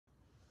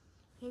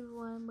Hey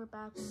everyone, we're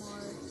back with more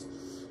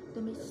The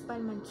Amazing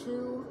Spider-Man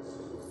 2.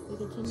 We're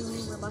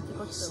continuing. We're about to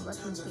go to the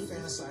Russian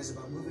places.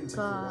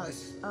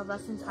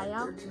 Russian's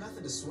hideout.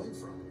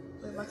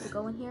 We're about to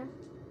go in here.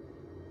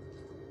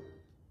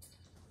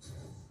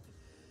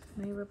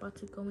 Maybe we're about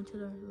to go into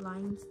the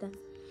lines that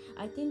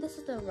I think this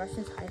is the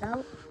Russian's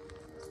hideout.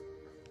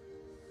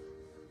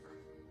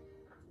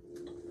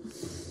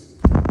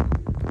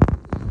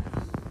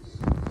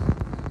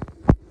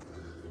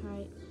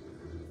 Alright,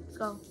 let's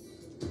go.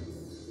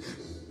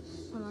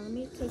 Hold on, let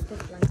me take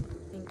this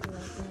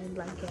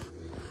blanket.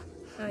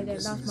 Alright, there,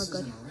 that's more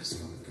good.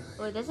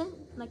 Oh, it isn't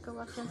like a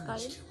Russian sky?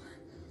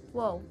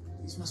 Whoa.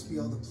 These must be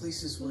all the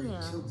places where he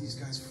killed these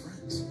guys'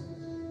 friends. A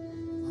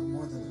lot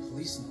more than the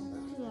police know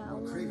about. Yeah, I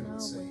what want to Craven know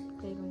would say. what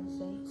Craven would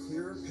say.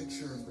 Clearer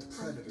picture of the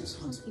predators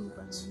hunting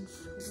brands.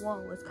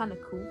 Whoa, it's kind of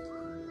cool.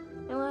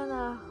 And when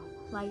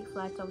light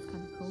flash, that was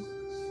kind of cool.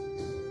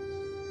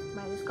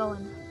 Right, let's go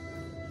in.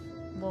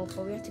 Whoa,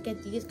 but we have to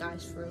get these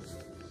guys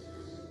first.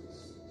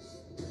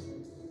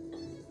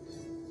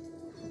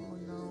 Oh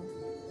no.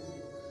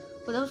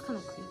 Well, that was kind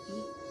of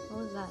creepy. What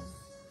was that?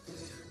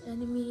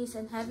 Enemies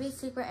and heavy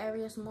secret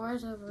areas, more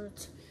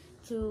observers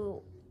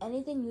to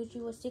anything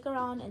usual will stick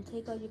around and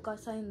take out your gut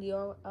sign.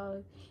 The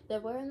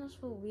awareness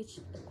will reach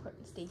the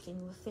current station.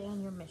 You will fail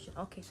on your mission.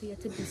 Okay, so you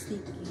have to be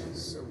sneaky.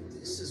 So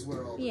this is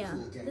where all the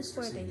cool gangsters this is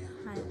where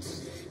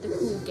the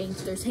cool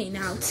gangsters hang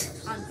out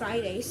on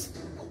Fridays.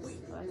 Oh, wait,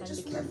 I gotta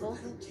be careful.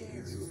 I don't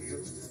care.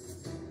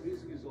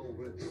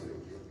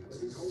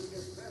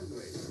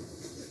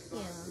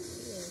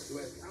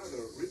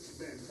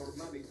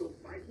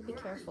 Yeah, be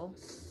careful.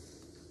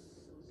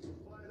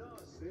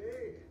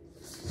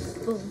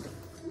 Boom.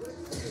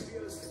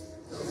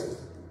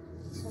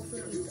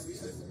 Hopefully he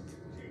doesn't.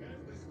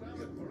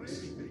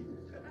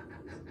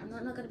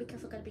 I'm not gonna be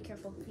careful, gotta be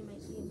careful. He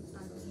might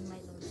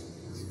know.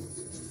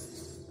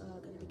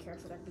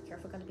 Gotta be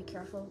careful, gotta be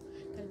careful.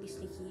 Gotta be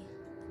sneaky.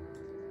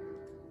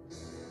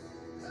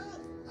 Oh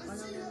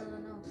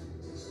no.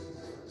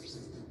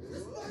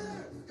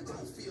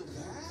 Don't feel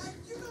bad.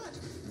 You're not.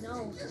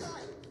 No. You're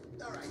not.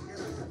 All right, you're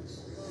not.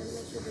 Let's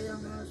make sure they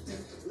don't notice me.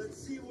 Let's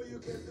see what you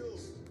can do.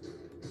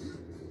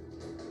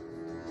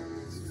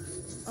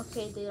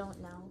 Okay, they don't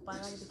now, but I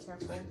gotta be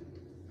careful.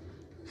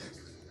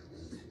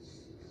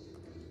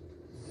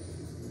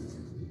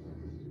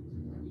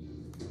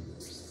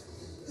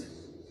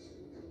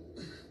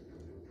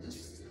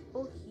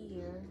 Oh,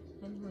 here.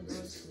 Anyone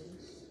knows me.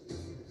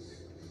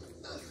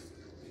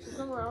 There's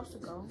nowhere else to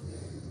go.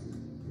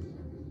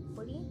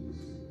 Woody?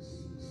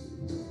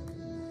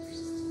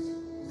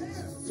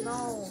 No.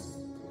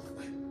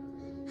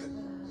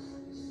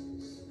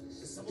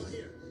 Is someone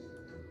here?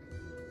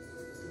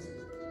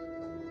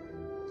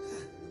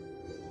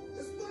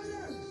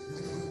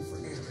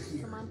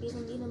 Come on, beat him.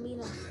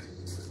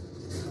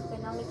 Okay,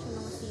 now make sure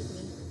no one sees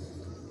me.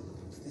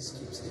 If this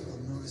keeps up,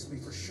 they'll notice me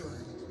for sure.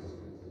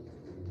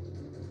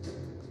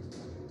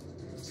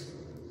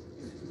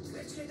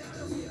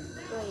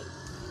 Wait,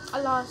 I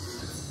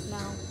lost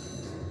now.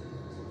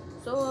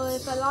 So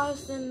if I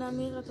lost, then that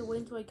means I have to wait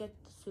until I get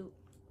the suit.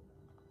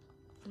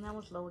 And that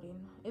was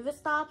loading. If it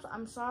stops,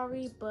 I'm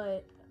sorry,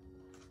 but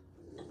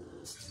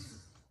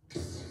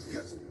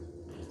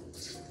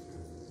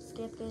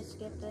skip this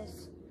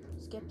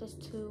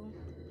too.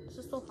 This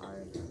is so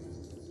hard.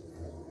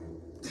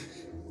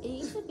 It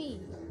used to be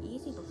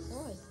easy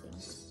before, I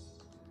think.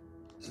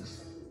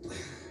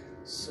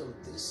 So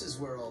this is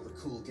where all the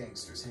cool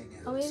gangsters hang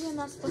out. Oh, maybe I'm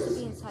not supposed to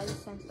be inside the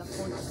sense of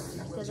force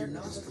because Your it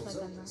looks nostrils like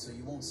I'm open not so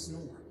you won't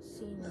snore.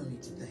 seeing No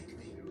need to anything. thank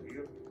me.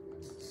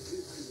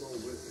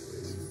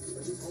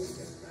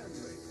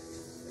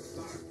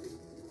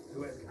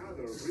 To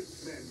encounter rich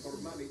men for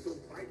money to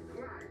fight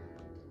crime.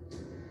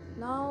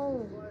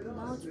 No,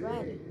 now it's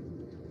red.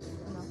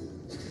 Oh, no,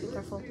 be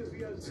careful.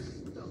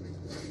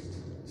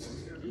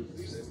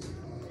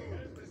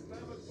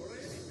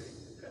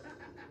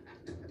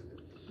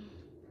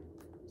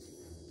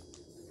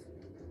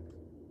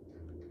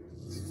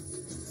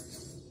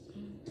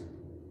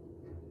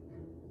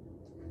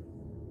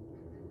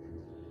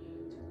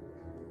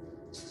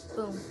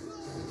 Boom.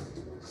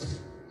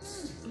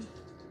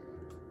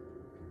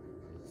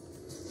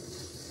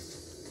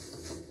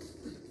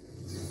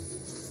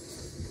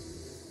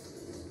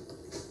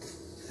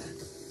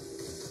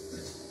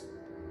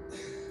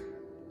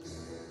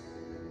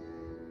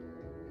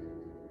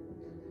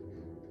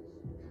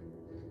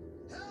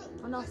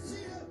 Oh no.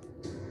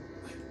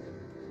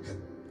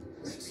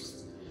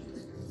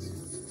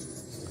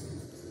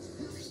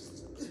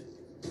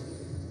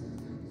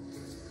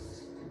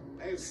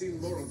 I've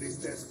seen more of these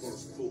task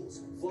force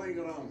fools flying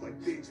around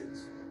like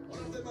pigeons. One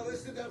of them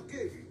arrested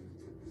Avgeji.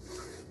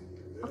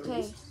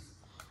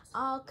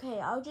 Okay,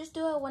 I'll just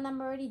do it when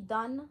I'm already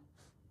done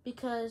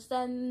because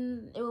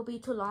then it will be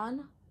too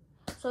long.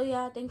 So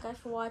yeah, thank you guys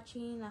for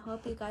watching. I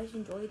hope you guys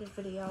enjoyed this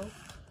video.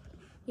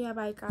 Yeah,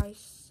 bye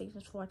guys.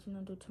 Thanks for watching.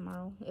 I'll do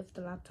tomorrow if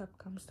the laptop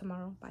comes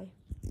tomorrow. Bye.